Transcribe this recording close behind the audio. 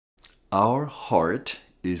Our heart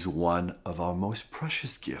is one of our most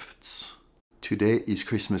precious gifts. Today is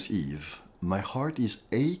Christmas Eve. My heart is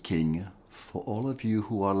aching for all of you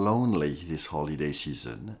who are lonely this holiday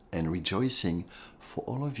season and rejoicing for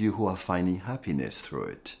all of you who are finding happiness through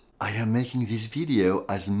it. I am making this video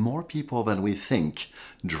as more people than we think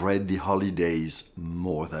dread the holidays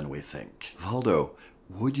more than we think. Valdo,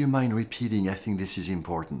 would you mind repeating? I think this is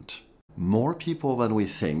important. More people than we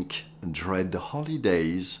think dread the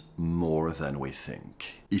holidays more than we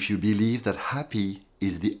think. If you believe that happy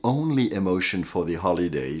is the only emotion for the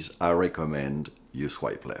holidays, I recommend you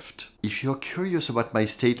swipe left. If you're curious about my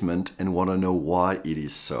statement and want to know why it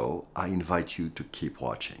is so, I invite you to keep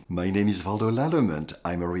watching. My name is Valdo Lallemand.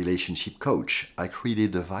 I'm a relationship coach. I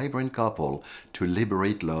created a vibrant couple to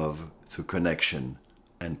liberate love through connection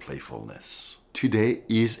and playfulness. Today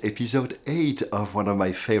is episode 8 of one of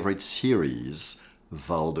my favorite series,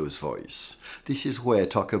 Valdo's Voice. This is where I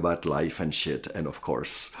talk about life and shit and, of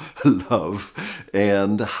course, love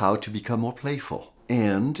and how to become more playful.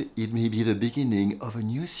 And it may be the beginning of a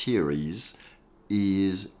new series,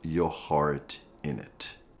 Is Your Heart in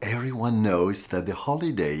It? Everyone knows that the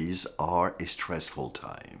holidays are a stressful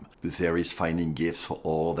time. There is finding gifts for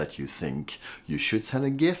all that you think you should send a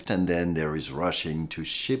gift, and then there is rushing to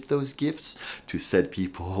ship those gifts to said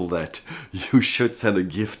people that you should send a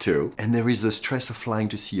gift to. And there is the stress of flying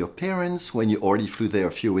to see your parents when you already flew there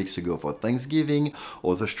a few weeks ago for Thanksgiving,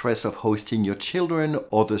 or the stress of hosting your children,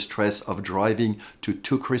 or the stress of driving to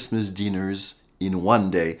 2 Christmas dinners in one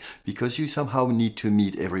day because you somehow need to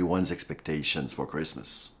meet everyone's expectations for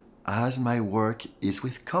Christmas. As my work is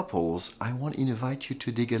with couples, I want to invite you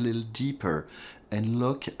to dig a little deeper and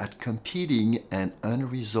look at competing and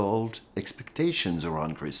unresolved expectations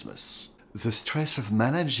around Christmas. The stress of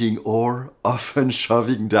managing or often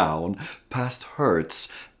shoving down past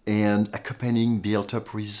hurts and accompanying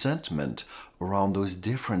built-up resentment around those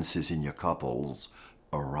differences in your couples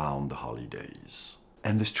around the holidays.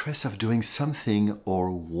 And the stress of doing something or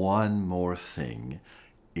one more thing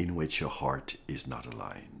in which your heart is not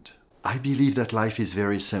aligned. I believe that life is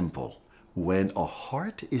very simple. When our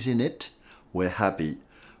heart is in it, we're happy.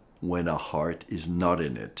 When our heart is not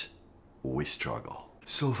in it, we struggle.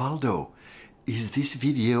 So Valdo, is this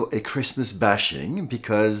video a Christmas bashing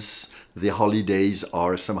because the holidays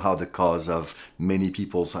are somehow the cause of many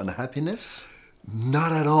people's unhappiness?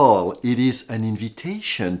 Not at all. It is an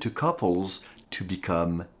invitation to couples to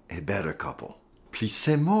become a better couple. Please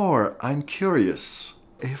say more. I'm curious.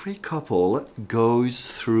 Every couple goes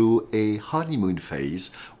through a honeymoon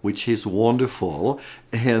phase, which is wonderful,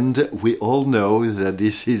 and we all know that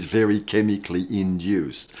this is very chemically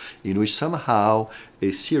induced, in which somehow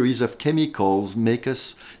a series of chemicals make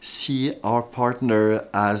us see our partner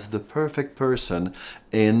as the perfect person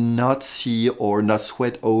and not see or not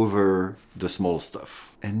sweat over the small stuff.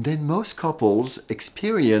 And then most couples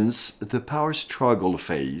experience the power struggle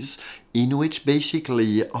phase, in which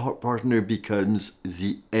basically our partner becomes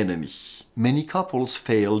the enemy. Many couples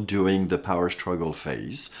fail during the power struggle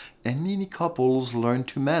phase, and many couples learn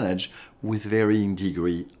to manage with varying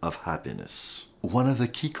degree of happiness. One of the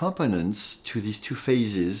key components to these two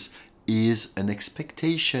phases is an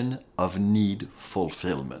expectation of need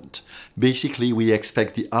fulfillment. Basically, we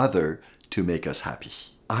expect the other to make us happy.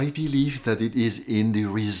 I believe that it is in the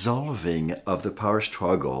resolving of the power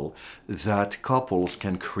struggle that couples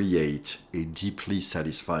can create a deeply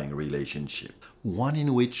satisfying relationship. One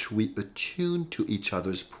in which we attune to each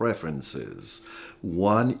other's preferences.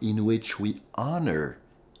 One in which we honor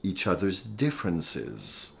each other's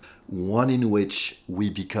differences. One in which we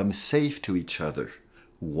become safe to each other.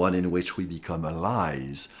 One in which we become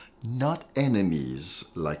allies, not enemies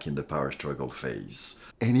like in the power struggle phase,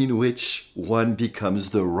 and in which one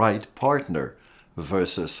becomes the right partner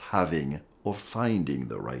versus having or finding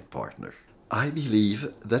the right partner. I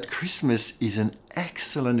believe that Christmas is an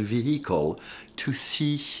excellent vehicle to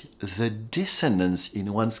see the dissonance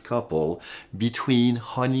in one's couple between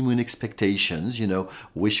honeymoon expectations,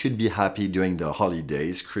 we should be happy during the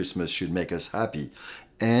holidays, Christmas should make us happy,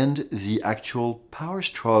 and the actual power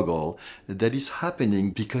struggle that is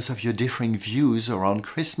happening because of your differing views around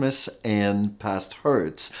Christmas and past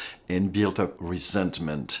hurts and built up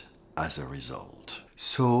resentment as a result.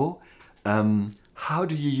 So, how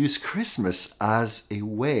do you use Christmas as a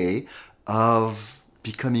way of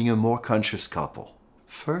becoming a more conscious couple?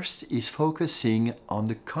 First is focusing on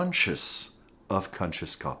the conscious of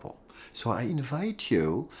conscious couple. So I invite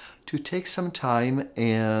you to take some time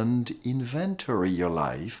and inventory your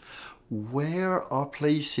life. Where are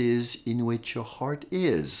places in which your heart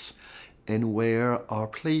is, and where are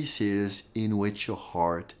places in which your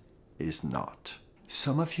heart is not?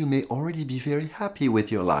 Some of you may already be very happy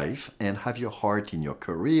with your life and have your heart in your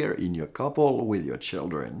career, in your couple, with your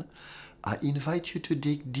children. I invite you to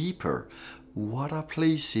dig deeper. What are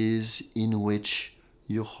places in which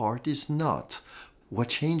your heart is not? What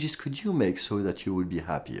changes could you make so that you would be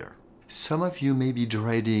happier? Some of you may be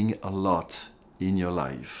dreading a lot in your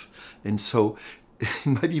life, and so it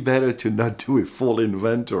might be better to not do a full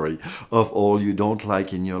inventory of all you don't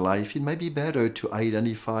like in your life. It might be better to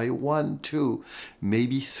identify 1, 2,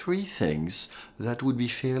 maybe 3 things that would be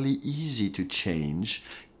fairly easy to change,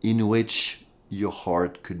 in which your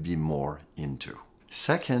heart could be more into.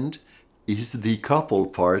 Second is the couple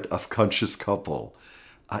part of Conscious Couple.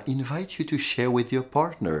 I invite you to share with your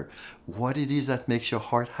partner what it is that makes your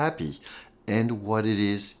heart happy and what it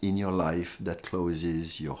is in your life that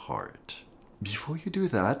closes your heart. Before you do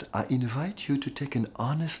that, I invite you to take an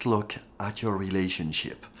honest look at your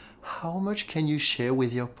relationship. How much can you share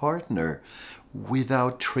with your partner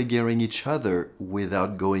without triggering each other,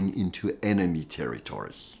 without going into enemy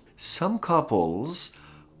territory? Some couples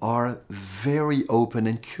are very open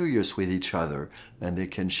and curious with each other, and they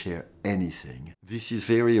can share anything. This is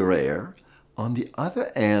very rare. On the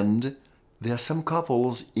other end, there are some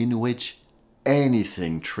couples in which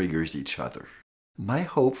anything triggers each other. My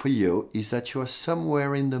hope for you is that you are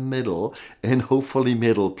somewhere in the middle, and hopefully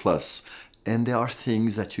middle plus, and there are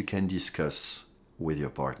things that you can discuss with your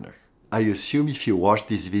partner. I assume if you watched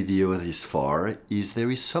this video this far,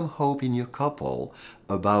 there is some hope in your couple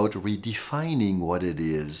about redefining what it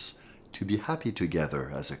is to be happy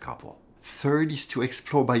together as a couple. Third is to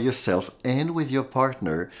explore by yourself and with your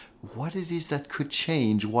partner what it is that could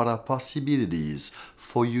change, what are possibilities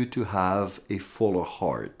for you to have a fuller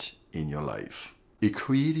heart in your life. A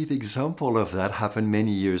creative example of that happened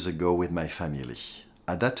many years ago with my family.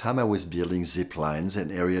 At that time I was building zip lines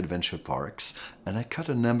and area adventure parks, and I cut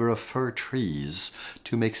a number of fir trees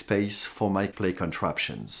to make space for my play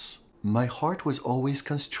contraptions. My heart was always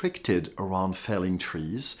constricted around felling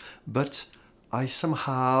trees, but I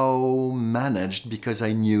somehow managed because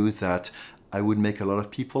I knew that I would make a lot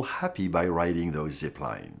of people happy by riding those zip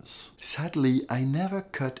lines. Sadly, I never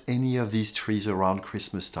cut any of these trees around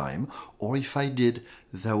Christmas time, or if I did,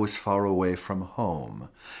 that was far away from home.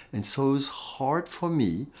 And so it was hard for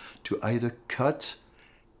me to either cut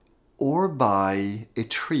or buy a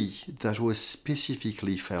tree that was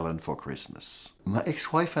specifically fallen for Christmas. My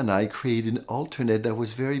ex-wife and I created an alternate that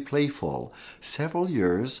was very playful. Several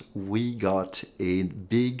years, we got a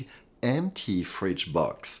big empty fridge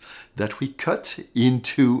box that we cut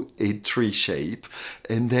into a tree shape,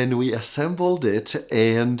 and then we assembled it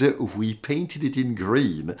and we painted it in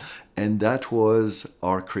green, and that was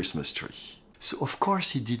our Christmas tree. So of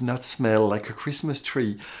course it did not smell like a Christmas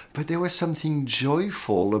tree, but there was something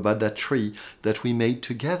joyful about that tree that we made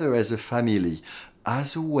together as a family,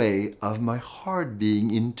 as a way of my heart being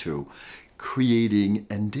into creating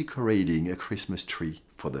and decorating a Christmas tree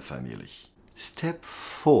for the family. Step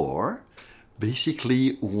 4,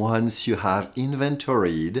 basically once you have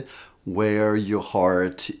inventoried where your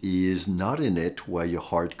heart is not in it, where your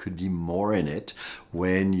heart could be more in it,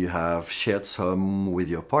 when you have shared some with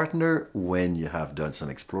your partner, when you have done some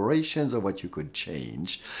explorations of what you could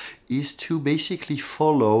change, is to basically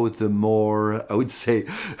follow the more, I would say,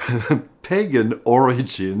 pagan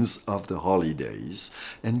origins of the holidays,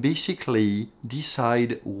 and basically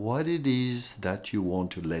decide what it is that you want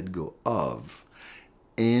to let go of,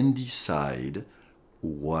 and decide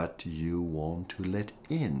what you want to let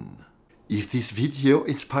in. If this video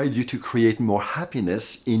inspired you to create more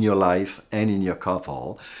happiness in your life and in your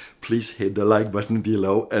couple, please hit the like button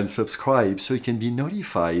below and subscribe so you can be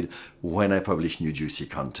notified when I publish new juicy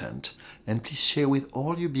content. And please share with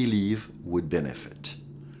all you believe would benefit.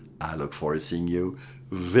 I look forward to seeing you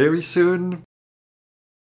very soon.